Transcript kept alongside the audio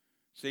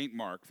St.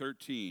 Mark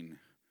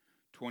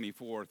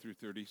 13:24 through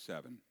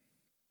 37.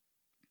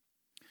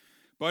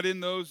 But in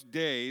those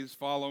days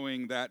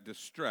following that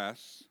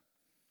distress,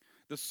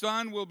 the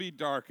sun will be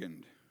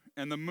darkened,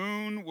 and the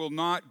moon will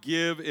not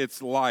give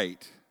its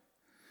light.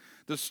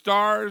 The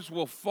stars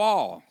will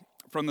fall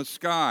from the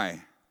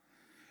sky,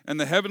 and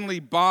the heavenly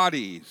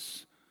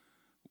bodies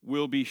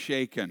will be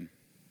shaken.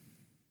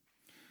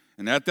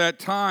 And at that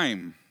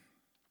time,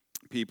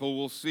 people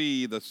will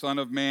see the Son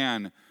of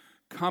Man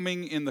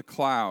coming in the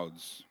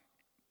clouds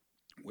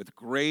with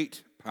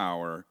great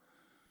power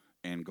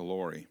and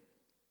glory.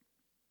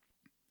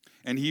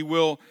 And he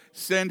will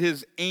send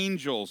his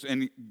angels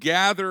and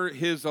gather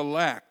his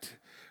elect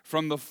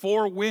from the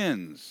four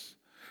winds,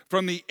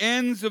 from the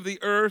ends of the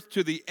earth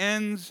to the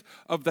ends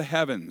of the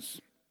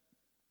heavens.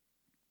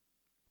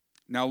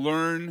 Now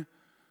learn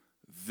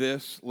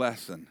this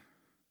lesson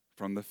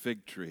from the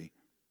fig tree.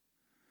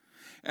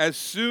 As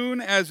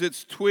soon as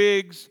its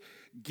twigs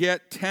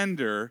get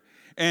tender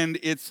and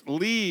its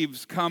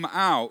leaves come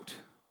out,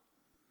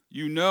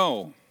 you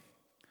know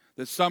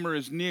that summer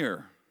is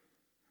near.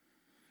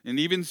 And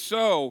even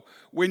so,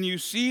 when you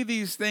see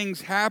these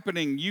things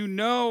happening, you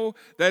know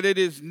that it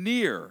is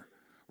near,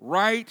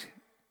 right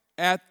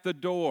at the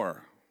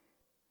door.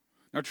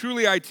 Now,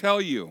 truly I tell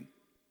you,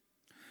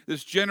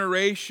 this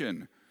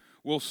generation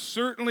will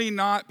certainly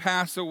not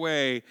pass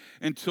away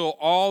until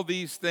all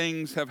these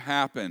things have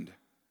happened.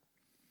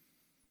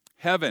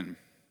 Heaven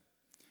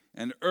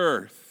and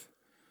earth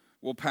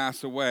will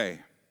pass away,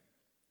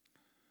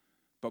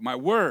 but my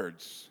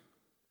words,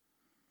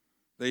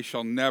 they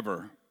shall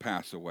never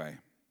pass away.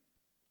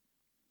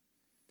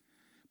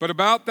 But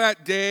about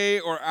that day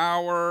or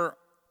hour,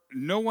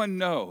 no one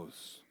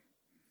knows,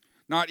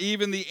 not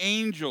even the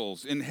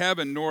angels in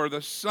heaven, nor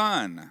the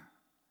Son,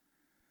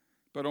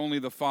 but only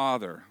the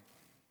Father.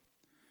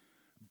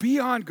 Be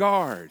on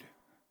guard.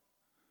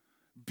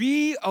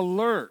 Be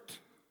alert.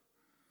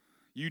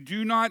 You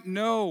do not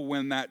know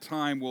when that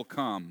time will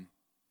come.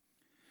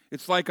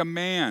 It's like a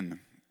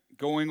man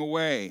going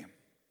away.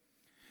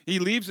 He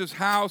leaves his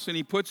house and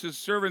he puts his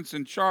servants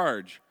in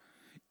charge,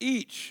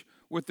 each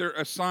with their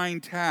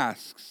assigned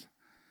tasks.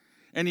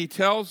 And he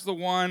tells the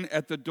one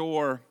at the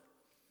door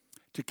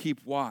to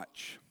keep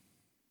watch.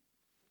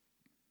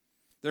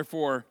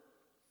 Therefore,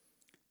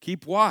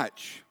 keep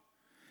watch,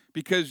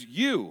 because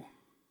you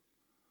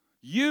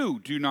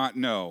do not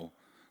know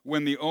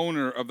when the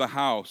owner of the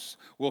house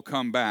will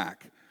come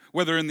back,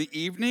 whether in the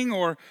evening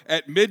or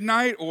at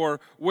midnight or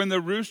when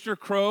the rooster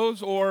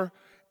crows or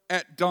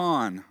at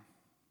dawn.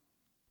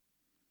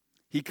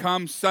 He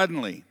comes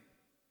suddenly.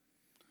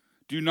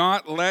 Do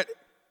not let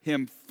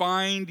him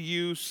find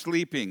you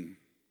sleeping.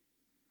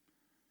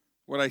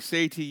 What I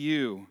say to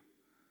you,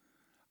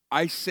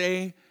 I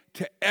say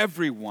to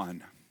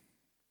everyone,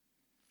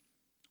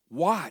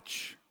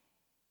 watch.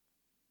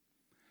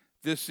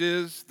 This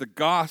is the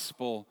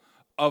gospel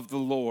of the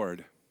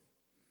Lord.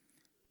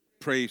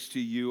 Praise to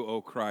you,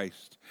 O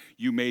Christ.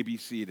 You may be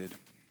seated.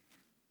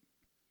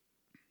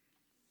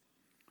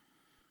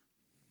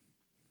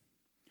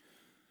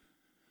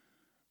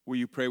 Will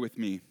you pray with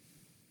me?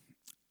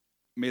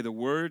 May the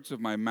words of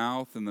my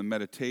mouth and the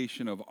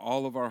meditation of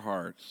all of our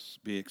hearts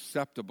be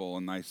acceptable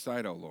in thy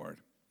sight, O Lord,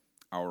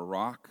 our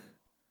rock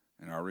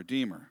and our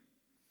Redeemer.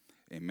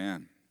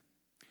 Amen.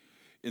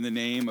 In the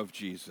name of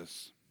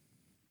Jesus.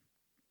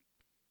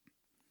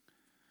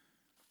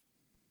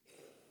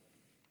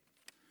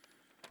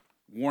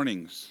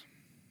 Warnings,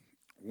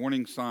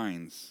 warning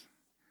signs.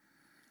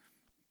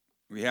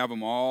 We have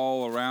them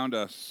all around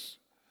us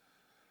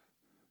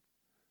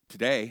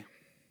today,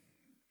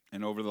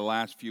 and over the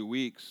last few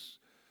weeks,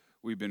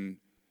 we've been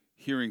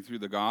hearing through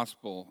the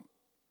gospel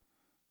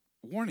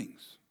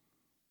warnings.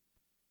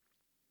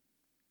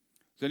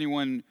 Has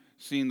anyone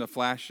seen the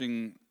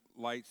flashing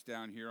lights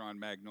down here on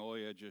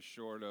Magnolia, just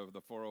short of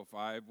the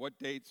 405? What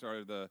dates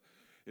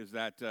is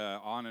that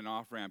on and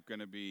off ramp going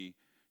to be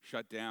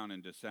shut down in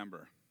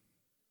December?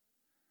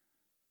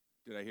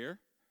 Did I hear?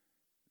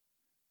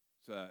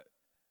 It's the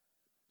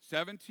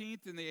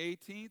 17th and the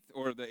 18th,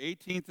 or the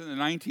 18th and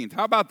the 19th.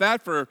 How about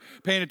that for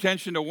paying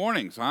attention to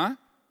warnings, huh?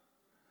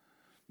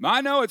 I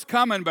know it's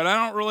coming, but I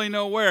don't really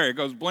know where. It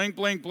goes blink,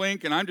 blink,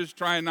 blink, and I'm just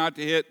trying not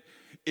to hit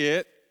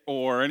it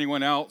or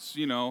anyone else,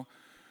 you know.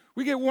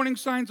 We get warning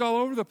signs all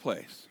over the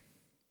place,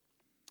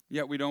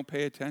 yet we don't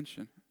pay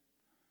attention.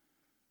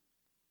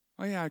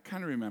 Oh yeah, I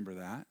kind of remember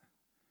that.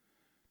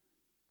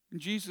 And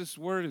Jesus'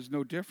 word is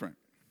no different.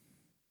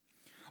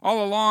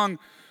 All along,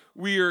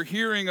 we are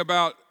hearing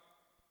about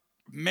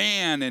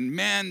man and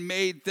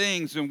man-made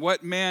things, and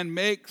what man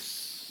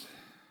makes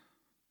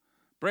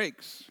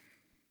breaks.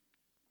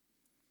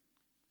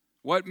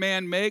 What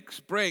man makes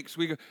breaks.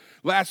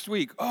 Last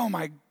week, oh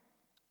my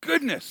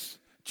goodness,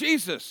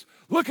 Jesus,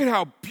 look at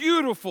how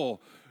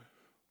beautiful.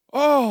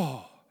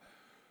 Oh,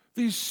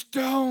 these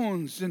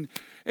stones and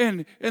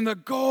the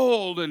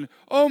gold, and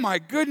oh my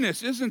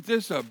goodness, isn't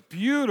this a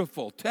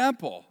beautiful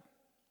temple?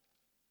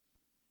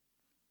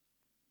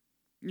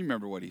 You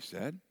remember what he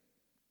said.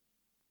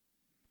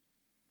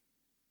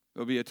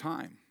 There'll be a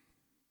time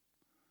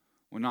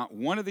when not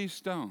one of these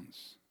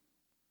stones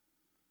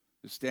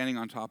is standing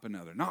on top of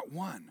another. Not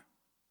one.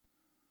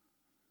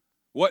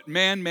 What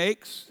man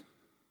makes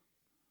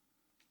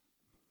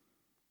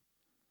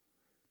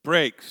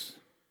breaks.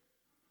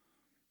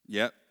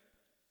 Yet,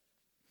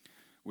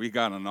 we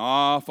got an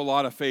awful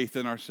lot of faith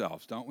in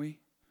ourselves, don't we?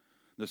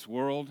 This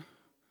world,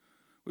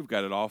 we've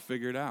got it all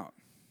figured out.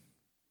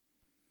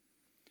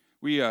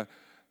 We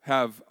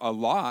have a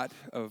lot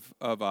of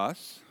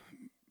us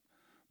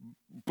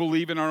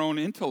believe in our own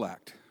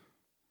intellect.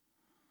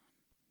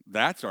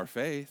 That's our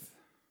faith.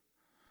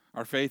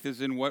 Our faith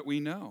is in what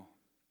we know.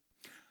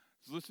 I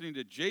was listening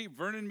to J.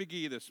 Vernon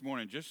McGee this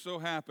morning. Just so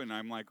happened,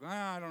 I'm like,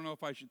 I don't know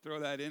if I should throw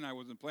that in. I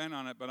wasn't planning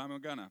on it, but I'm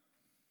gonna.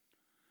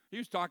 He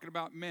was talking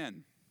about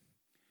men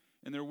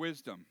and their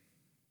wisdom.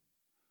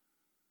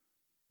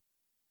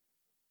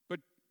 But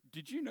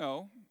did you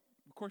know,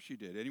 of course you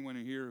did, anyone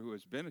here who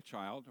has been a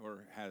child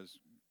or has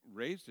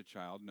raised a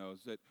child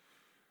knows that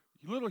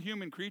little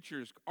human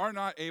creatures are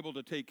not able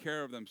to take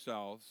care of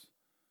themselves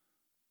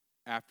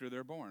after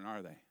they're born,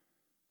 are they?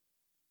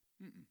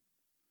 In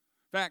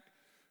fact,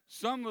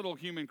 some little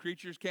human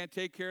creatures can't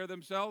take care of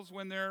themselves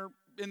when they're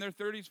in their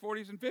 30s,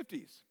 40s, and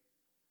 50s.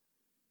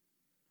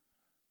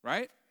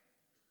 Right?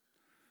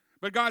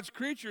 But God's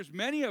creatures,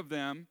 many of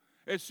them,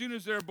 as soon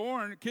as they're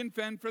born, can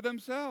fend for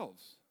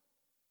themselves.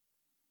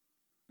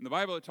 In the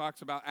Bible, it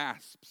talks about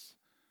asps.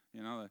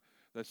 You know,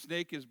 the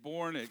snake is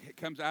born, it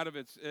comes out of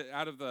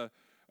the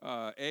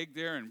egg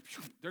there, and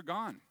they're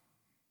gone.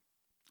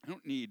 I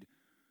don't need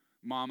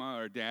mama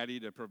or daddy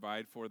to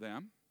provide for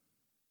them.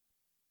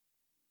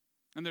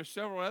 And there's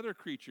several other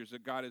creatures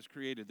that God has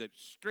created that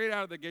straight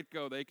out of the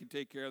get-go, they can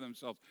take care of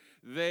themselves.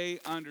 They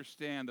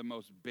understand the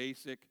most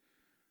basic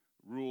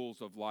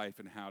rules of life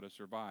and how to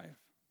survive.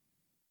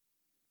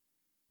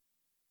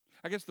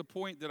 I guess the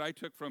point that I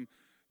took from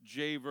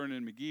J.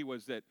 Vernon McGee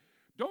was that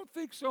don't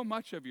think so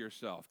much of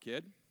yourself,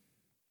 kid.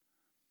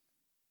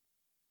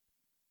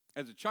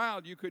 As a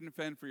child, you couldn't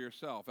fend for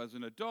yourself. As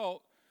an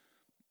adult,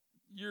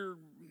 you're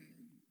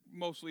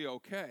mostly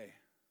okay.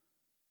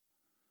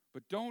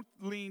 But don't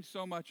lean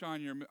so much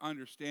on your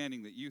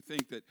understanding that you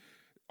think that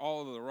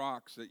all of the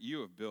rocks that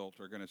you have built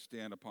are going to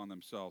stand upon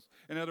themselves.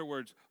 In other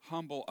words,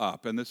 humble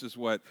up. And this is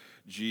what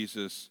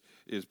Jesus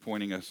is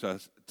pointing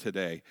us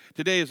today.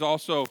 Today is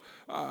also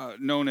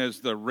known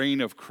as the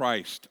Reign of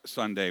Christ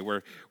Sunday,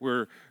 where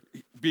we're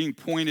being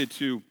pointed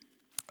to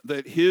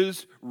that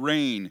his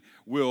reign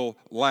will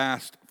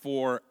last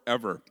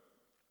forever.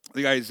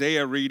 The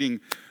Isaiah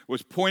reading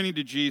was pointing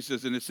to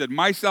Jesus, and it said,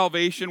 "My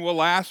salvation will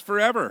last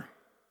forever."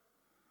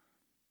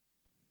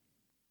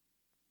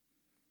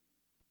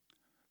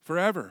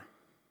 Forever.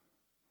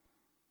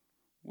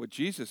 What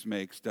Jesus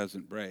makes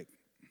doesn't break.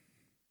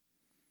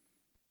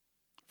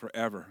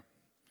 Forever.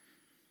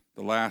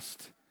 The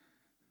last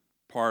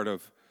part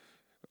of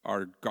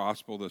our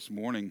gospel this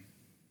morning,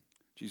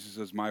 Jesus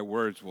says, "My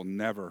words will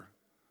never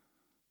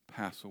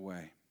pass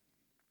away."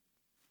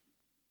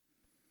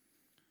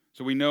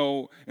 So we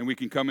know and we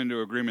can come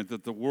into agreement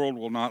that the world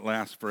will not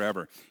last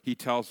forever. He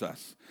tells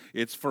us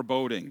it's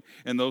foreboding.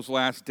 In those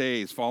last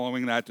days,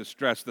 following that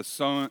distress, the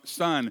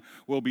sun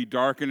will be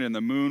darkened and the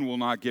moon will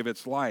not give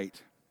its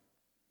light.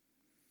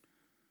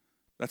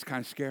 That's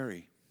kind of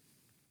scary.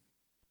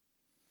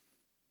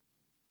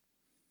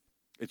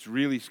 It's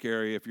really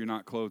scary if you're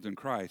not clothed in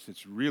Christ.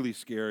 It's really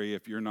scary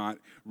if you're not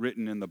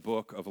written in the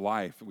book of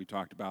life. We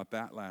talked about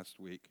that last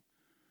week.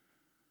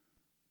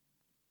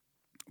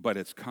 But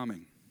it's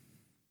coming.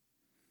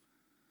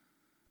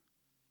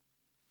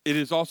 It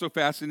is also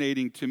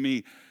fascinating to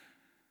me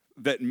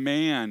that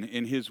man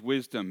in his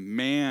wisdom,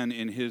 man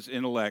in his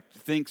intellect,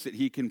 thinks that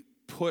he can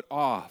put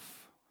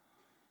off,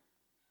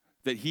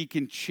 that he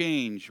can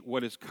change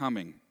what is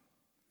coming.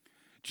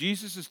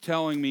 Jesus is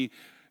telling me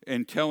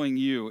and telling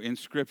you in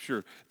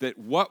Scripture that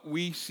what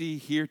we see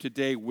here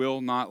today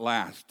will not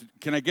last.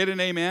 Can I get an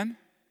amen?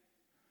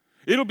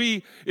 It'll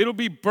be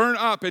burnt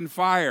up in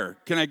fire.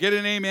 Can I get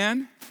an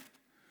amen?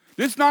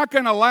 This is not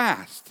going to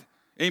last.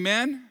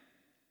 Amen?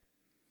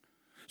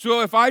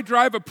 So if I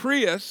drive a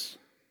Prius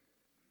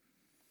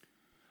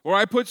or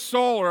I put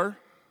solar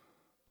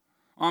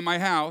on my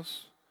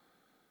house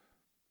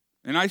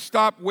and I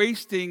stop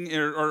wasting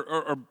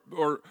or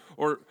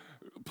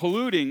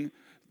polluting,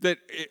 that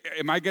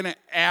am I going to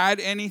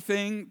add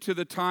anything to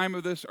the time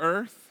of this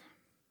earth?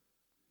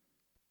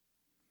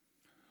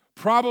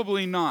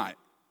 Probably not,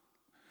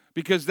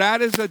 because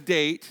that is a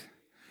date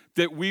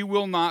that we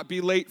will not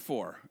be late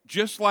for,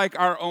 just like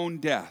our own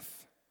death.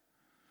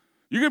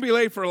 You're going to be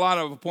late for a lot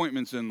of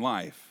appointments in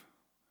life.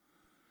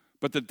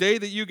 But the day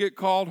that you get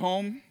called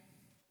home,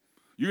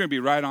 you're going to be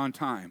right on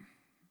time.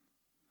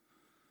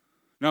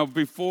 Now,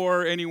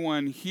 before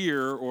anyone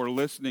here or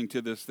listening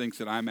to this thinks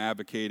that I'm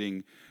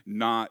advocating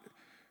not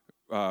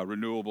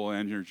renewable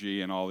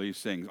energy and all these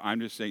things, I'm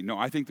just saying, no,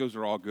 I think those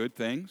are all good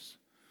things.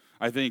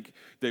 I think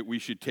that we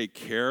should take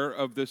care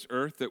of this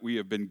earth that we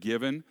have been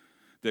given,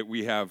 that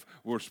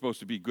we're supposed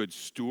to be good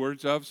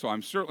stewards of. So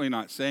I'm certainly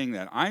not saying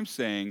that. I'm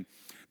saying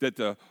that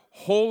the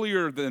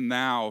holier than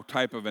thou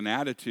type of an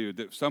attitude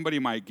that somebody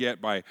might get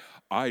by,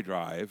 I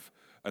drive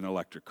an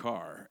electric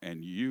car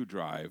and you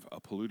drive a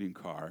polluting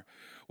car.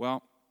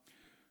 Well,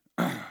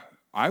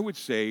 I would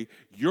say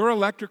your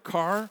electric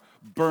car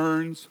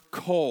burns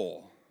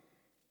coal.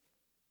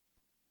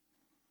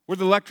 Where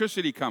did the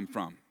electricity come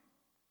from?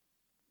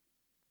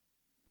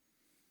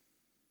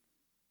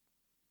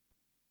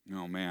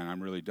 Oh man,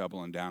 I'm really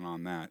doubling down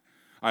on that.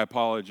 I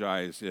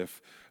apologize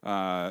if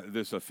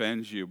this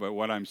offends you, but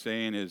what I'm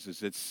saying is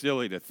it's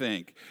silly to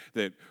think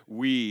that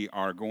we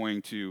are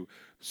going to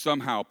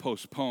somehow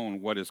postpone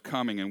what is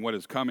coming, and what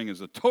is coming is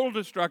the total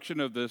destruction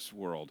of this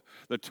world,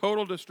 the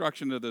total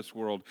destruction of this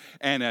world,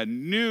 and a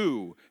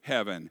new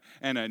heaven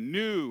and a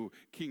new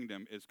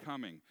kingdom is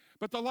coming.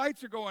 But the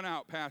lights are going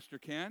out, Pastor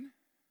Ken.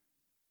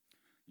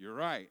 You're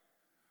right.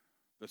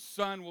 The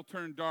sun will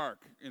turn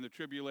dark in the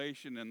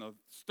tribulation, and the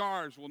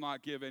stars will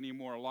not give any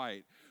more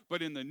light.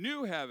 But in the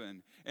new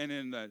heaven and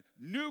in the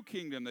new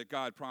kingdom that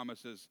God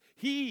promises,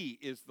 He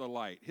is the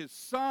light. His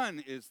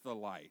Son is the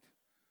light.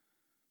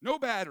 No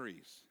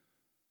batteries.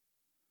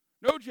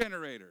 No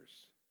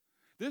generators.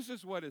 This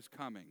is what is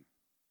coming.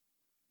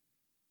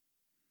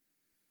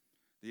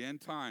 The end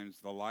times,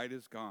 the light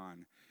is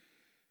gone.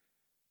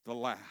 The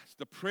last,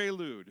 the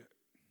prelude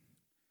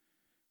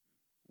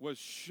was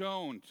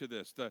shown to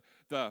this.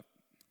 The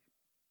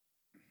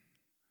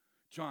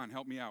John,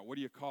 help me out. What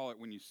do you call it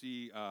when you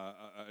see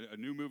a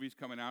new movie's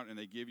coming out and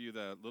they give you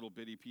the little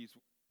bitty piece?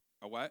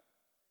 A what?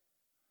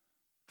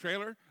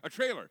 Trailer? A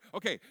trailer.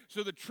 Okay,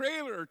 so the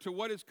trailer to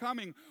what is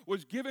coming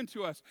was given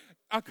to us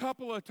a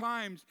couple of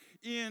times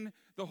in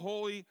the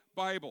Holy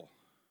Bible.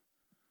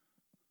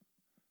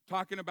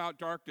 Talking about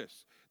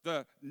darkness.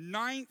 The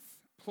 9th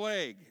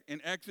plague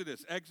in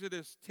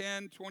Exodus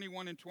 10,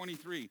 21, and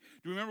 23.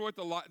 Do you remember what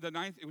the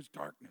 9th? It was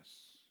darkness.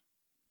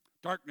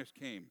 Darkness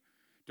came.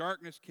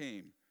 Darkness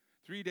came.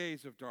 3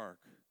 days of dark.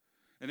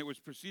 And it was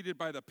preceded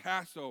by the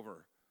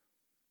Passover.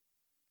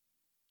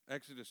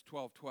 Exodus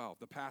 12:12,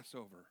 the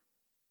Passover.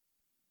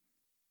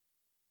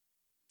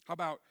 How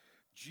about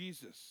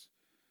Jesus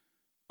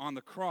on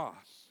the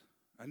cross?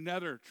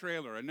 Another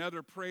trailer,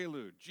 another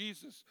prelude.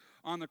 Jesus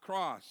on the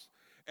cross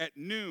at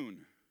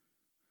noon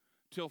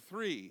till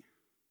 3.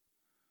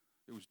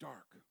 It was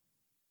dark.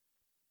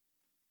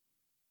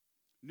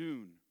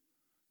 Noon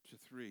to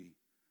 3,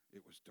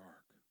 it was dark.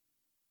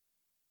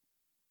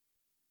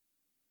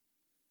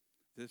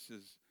 This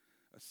is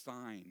a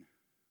sign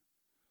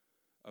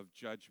of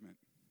judgment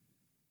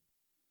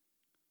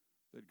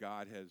that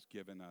God has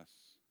given us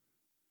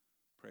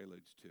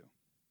preludes to.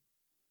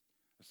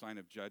 A sign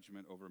of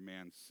judgment over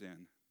man's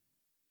sin.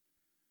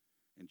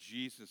 And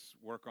Jesus'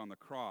 work on the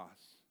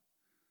cross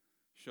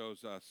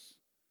shows us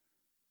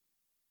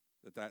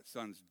that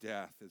son's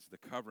death is the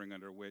covering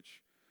under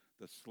which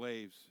the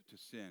slaves to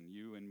sin,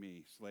 you and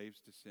me, slaves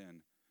to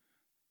sin,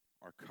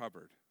 are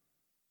covered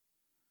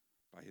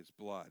by his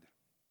blood.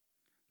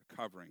 The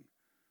covering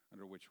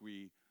under which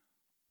we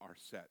are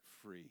set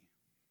free.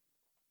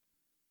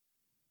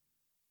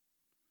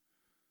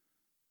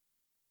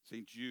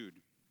 St.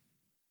 Jude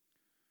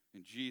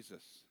and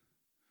Jesus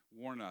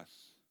warn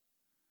us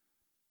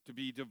to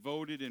be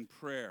devoted in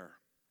prayer.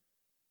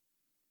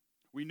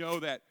 We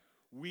know that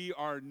we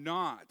are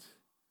not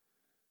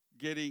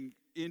getting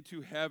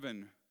into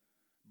heaven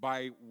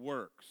by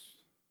works,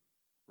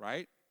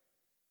 right?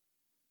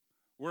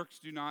 Works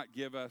do not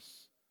give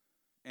us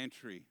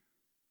entry.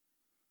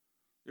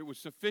 It was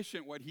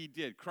sufficient what he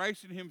did.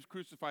 Christ and him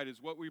crucified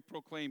is what we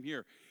proclaim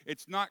here.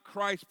 It's not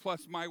Christ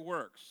plus my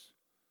works.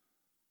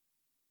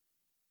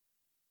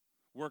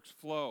 Works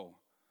flow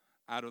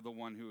out of the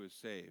one who is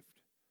saved.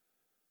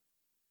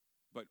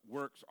 But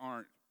works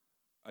aren't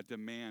a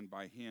demand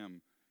by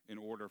him in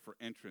order for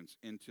entrance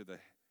into the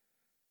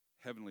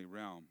heavenly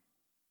realm.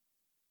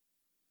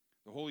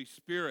 The Holy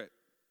Spirit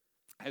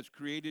has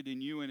created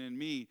in you and in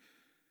me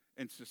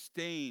and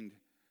sustained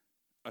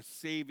a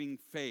saving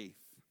faith.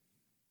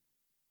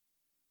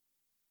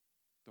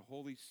 The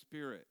Holy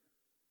Spirit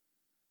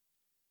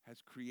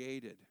has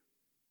created,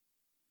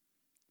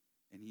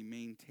 and he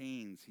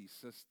maintains, he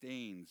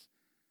sustains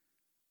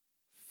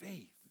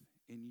faith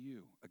in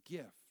you, a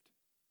gift.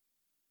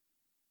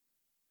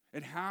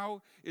 And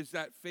how is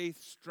that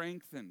faith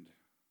strengthened?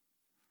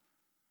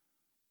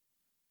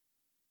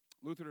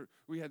 Luther,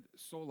 we had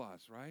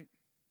solas, right?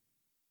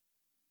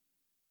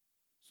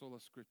 Sola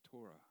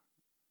scriptura,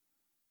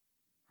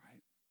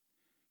 right?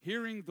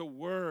 Hearing the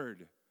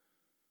word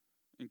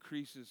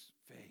increases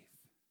faith.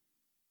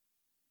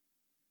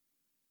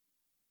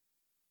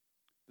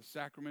 The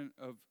sacrament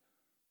of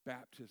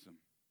baptism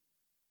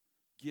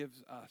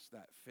gives us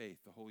that faith.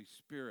 The Holy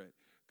Spirit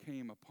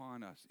came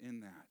upon us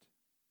in that.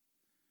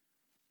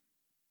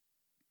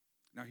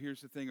 Now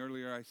here's the thing,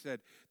 earlier I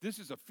said, this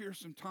is a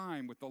fearsome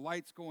time with the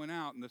lights going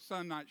out and the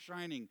sun not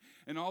shining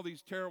and all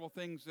these terrible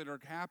things that are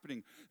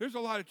happening. There's a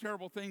lot of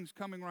terrible things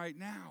coming right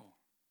now,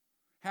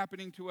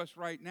 happening to us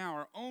right now,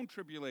 our own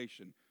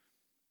tribulation.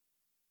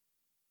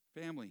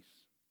 Families.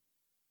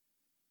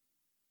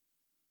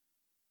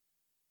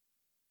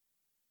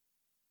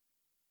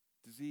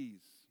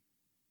 disease,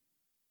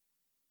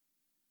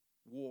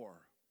 war,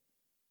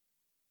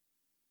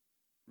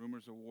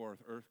 rumors of war,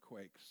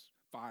 earthquakes,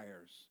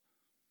 fires.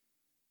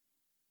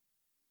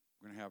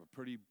 We're going to have a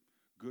pretty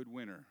good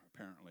winter,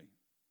 apparently,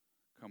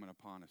 coming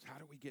upon us. How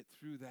do we get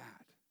through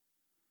that?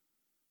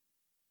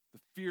 The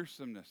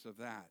fearsomeness of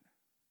that.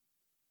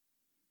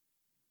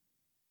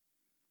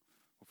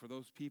 Well, for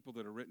those people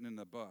that are written in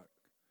the book,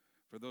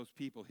 for those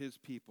people, his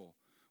people,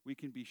 we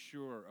can be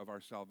sure of our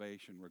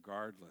salvation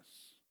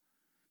regardless,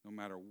 no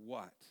matter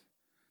what,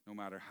 no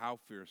matter how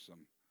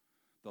fearsome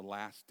the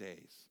last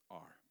days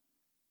are.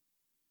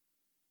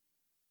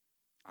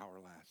 Our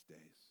last days,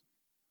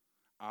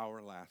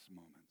 our last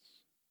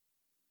moments.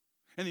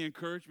 And the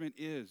encouragement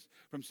is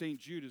from St.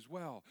 Jude as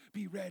well.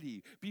 Be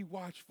ready, be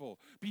watchful,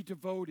 be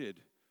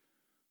devoted,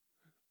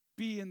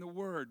 be in the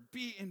Word,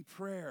 be in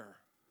prayer.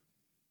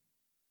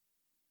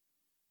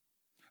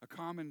 A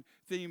common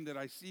theme that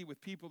I see with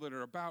people that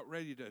are about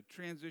ready to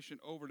transition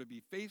over to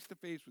be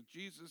face-to-face with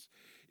Jesus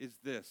is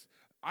this.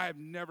 I have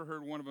never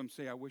heard one of them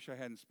say, I wish I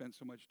hadn't spent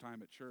so much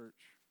time at church.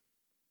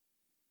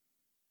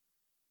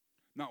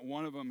 Not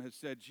one of them has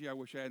said, gee, I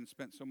wish I hadn't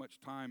spent so much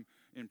time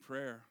in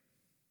prayer.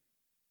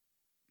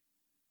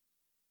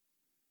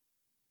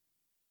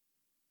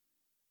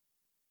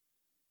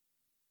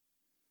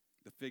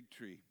 The fig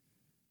tree.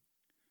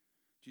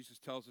 Jesus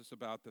tells us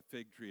about the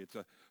fig tree. It's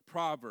a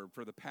proverb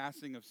for the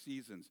passing of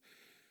seasons.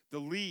 The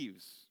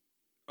leaves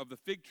of the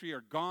fig tree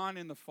are gone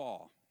in the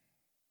fall.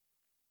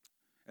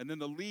 And then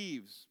the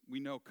leaves, we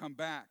know, come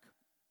back.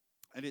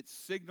 And it's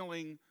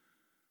signaling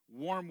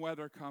warm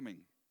weather coming.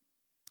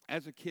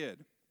 As a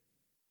kid,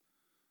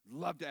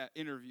 love to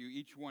interview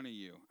each one of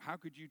you. How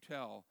could you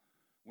tell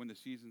when the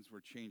seasons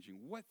were changing?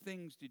 What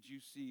things did you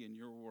see in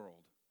your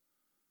world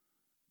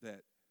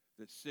that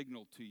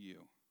signaled to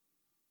you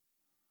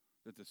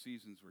that the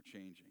seasons were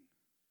changing?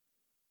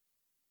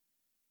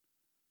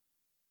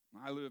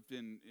 I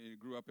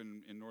grew up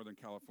in Northern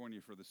California.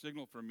 For the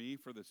signal for me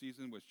for the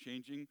season was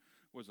changing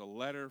was a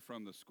letter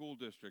from the school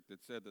district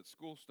that said that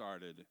school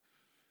started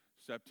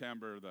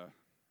September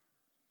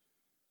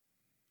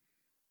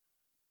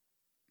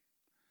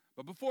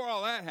But before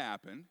all that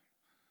happened,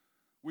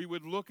 we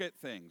would look at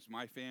things.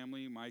 My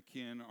family, my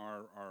kin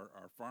are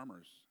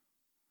farmers.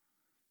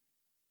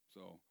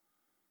 So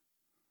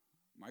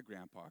my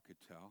grandpa could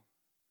tell.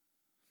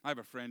 I have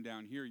a friend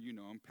down here, you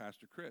know him,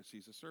 Pastor Chris.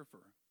 He's a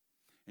surfer.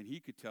 And he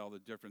could tell the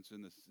difference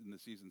in the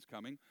seasons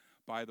coming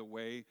by the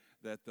way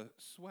that the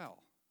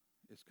swell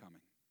is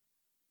coming.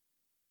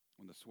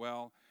 When the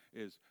swell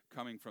is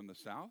coming from the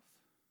south,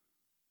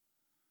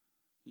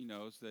 he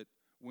knows that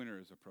winter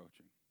is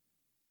approaching.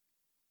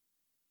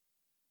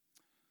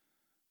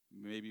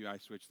 Maybe I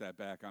switch that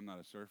back. I'm not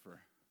a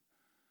surfer.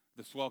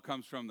 The swell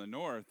comes from the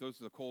north. Those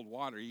are the cold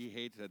water. He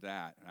hated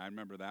that. And I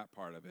remember that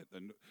part of it.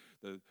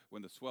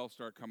 When the swells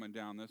start coming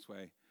down this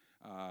way,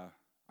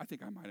 I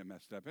think I might have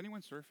messed up.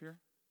 Anyone surf here?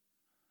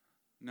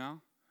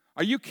 No?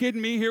 Are you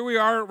kidding me? Here we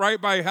are right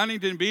by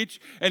Huntington Beach.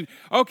 And,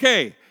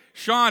 okay,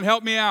 Sean,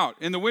 help me out.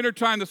 In the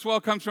wintertime, the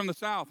swell comes from the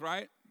south,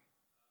 right?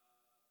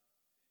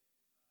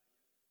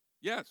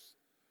 Yes.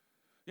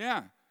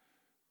 Yeah.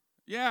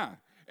 Yeah.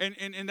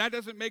 And that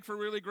doesn't make for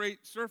really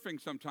great surfing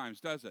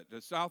sometimes, does it?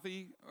 Does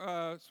Southie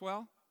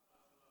swell?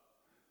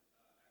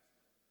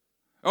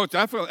 Oh, it's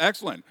definitely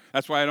excellent.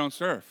 That's why I don't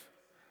surf.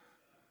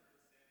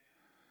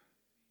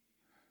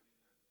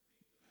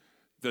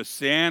 The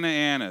Santa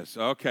Anas.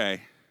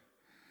 Okay.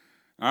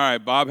 All right,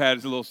 Bob had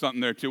a little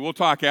something there too. We'll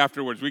talk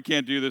afterwards. We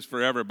can't do this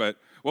forever, but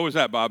what was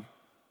that, Bob?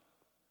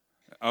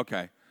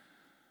 Okay.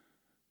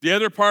 The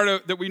other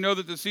part that we know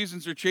that the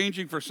seasons are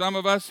changing for some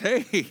of us,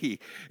 hey,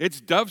 it's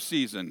dove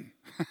season.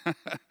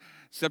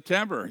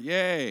 September,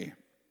 yay.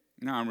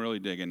 Now I'm really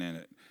digging in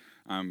it.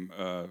 I'm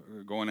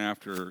going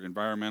after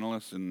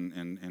environmentalists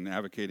and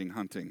advocating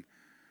hunting.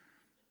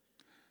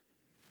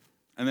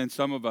 And then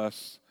some of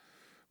us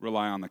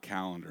rely on the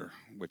calendar,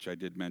 which I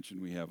did mention.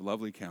 We have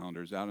lovely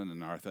calendars out in the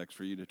narthex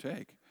for you to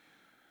take.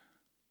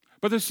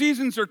 But the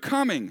seasons are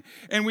coming,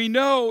 and we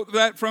know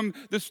that from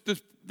this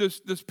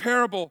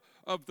parable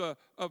of the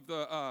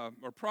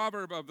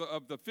proverb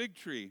of the fig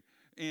tree,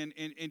 and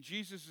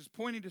Jesus is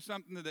pointing to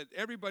something that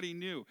everybody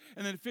knew.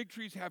 And then fig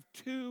trees have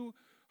 2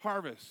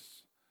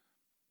 harvests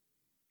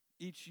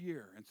each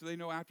year, and so they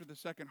know after the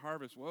second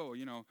harvest, whoa,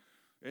 you know,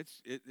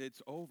 it's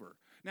over.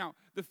 Now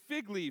the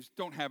fig leaves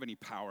don't have any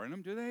power in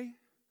them, do they?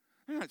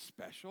 They're not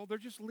special. They're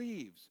just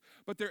leaves,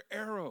 but they're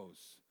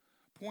arrows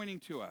pointing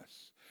to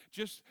us.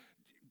 Just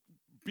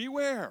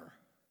beware.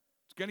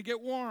 It's going to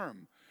get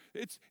warm.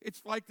 It's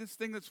like this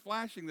thing that's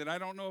flashing that I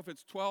don't know if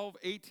it's 12,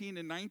 18,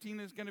 and 19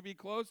 is going to be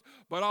closed,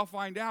 but I'll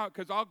find out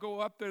because I'll go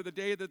up there the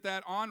day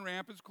that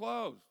on-ramp is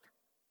closed.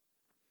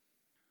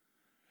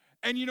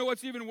 And you know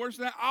what's even worse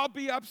than that? I'll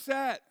be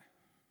upset.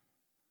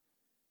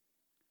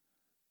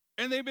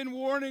 And they've been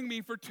warning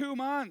me for 2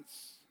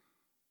 months.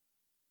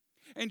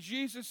 And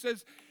Jesus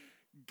says,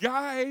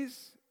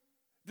 guys,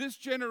 this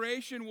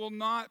generation will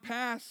not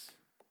pass.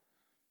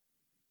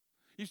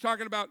 He's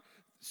talking about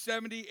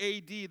 70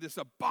 AD, this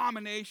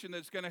abomination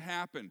that's going to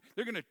happen.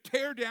 They're going to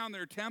tear down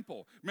their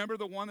temple. Remember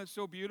the one that's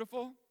so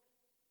beautiful?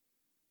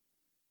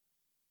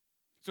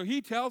 So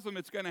he tells them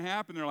it's going to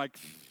happen. They're like,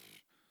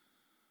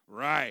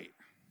 right.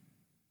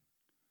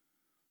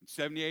 In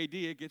 70 AD,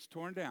 it gets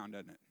torn down,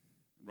 doesn't it?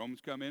 Romans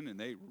come in and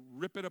they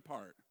rip it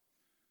apart.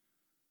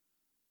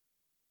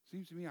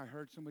 Seems to me I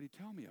heard somebody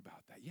tell me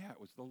about that. Yeah, it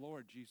was the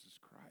Lord Jesus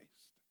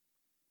Christ.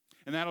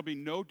 And that'll be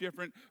no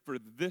different for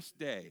this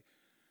day.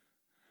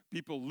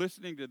 People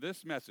listening to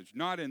this message,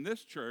 not in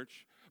this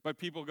church, but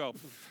people go,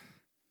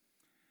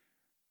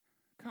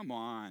 come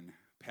on,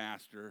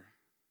 Pastor.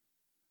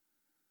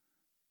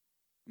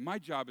 My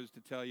job is to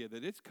tell you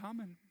that it's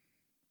coming.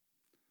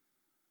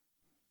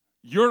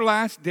 Your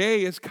last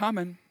day is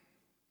coming.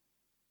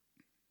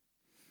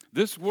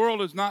 This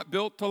world is not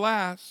built to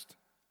last.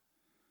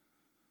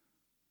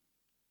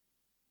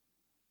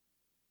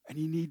 And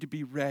you need to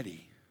be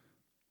ready.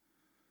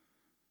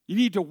 You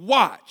need to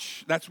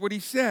watch. That's what he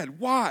said,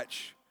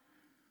 watch.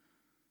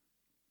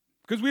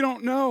 Because we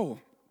don't know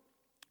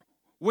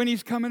when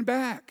he's coming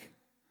back.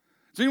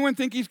 Does anyone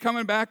think he's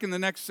coming back in the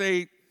next,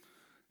 say,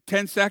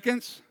 10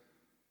 seconds?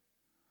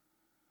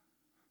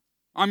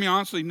 I mean,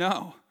 honestly,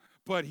 no.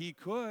 But he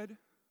could.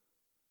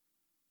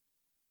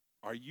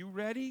 Are you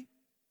ready?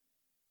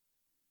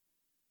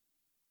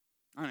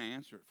 I'm going to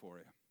answer it for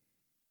you.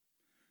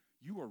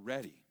 You are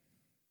ready.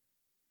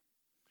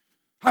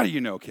 How do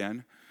you know,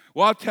 Ken?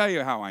 Well, I'll tell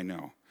you how I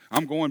know.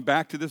 I'm going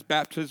back to this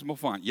baptismal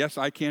font. Yes,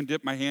 I can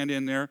dip my hand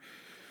in there.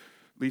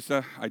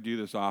 Lisa, I do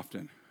this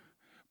often.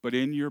 But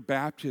in your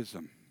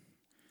baptism,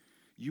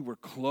 you were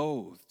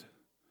clothed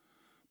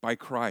by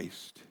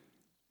Christ.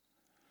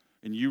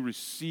 And you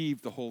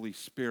received the Holy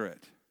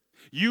Spirit.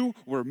 You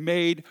were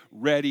made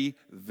ready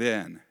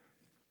then.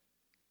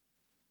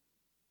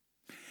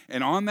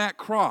 And on that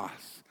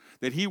cross,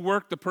 that he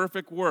worked the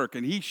perfect work,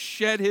 and he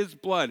shed his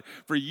blood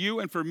for you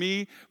and for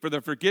me, for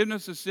the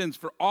forgiveness of sins,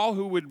 for all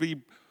who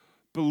would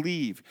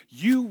believe.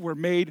 You were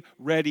made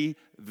ready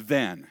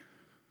then.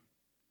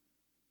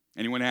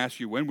 Anyone ask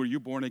you, when were you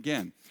born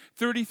again?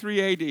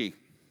 33 AD.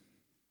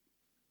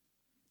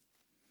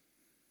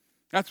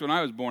 That's when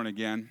I was born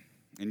again,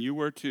 and you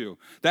were too.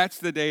 That's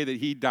the day that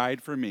he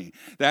died for me.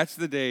 That's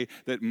the day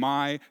that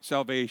my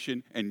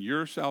salvation and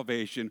your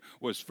salvation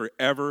was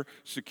forever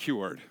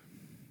secured.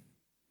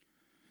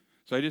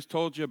 So I just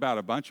told you about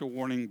a bunch of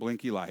warning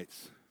blinky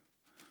lights.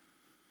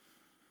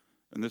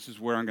 And this is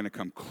where I'm going to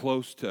come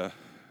close to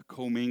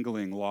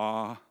commingling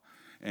law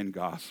and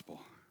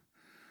gospel.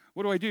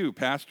 What do I do,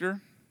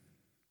 Pastor?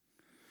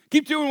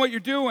 Keep doing what you're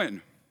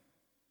doing.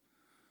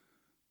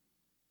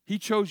 He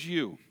chose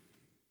you.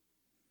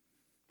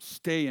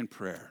 Stay in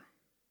prayer.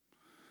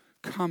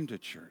 Come to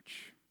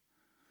church.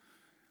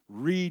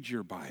 Read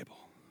your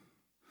Bible.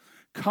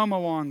 Come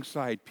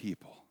alongside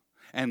people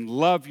and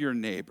love your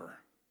neighbor.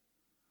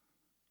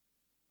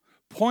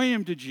 Point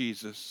him to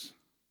Jesus,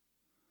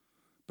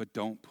 but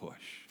don't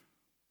push.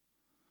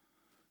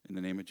 In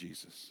the name of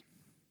Jesus,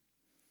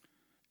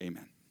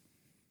 amen.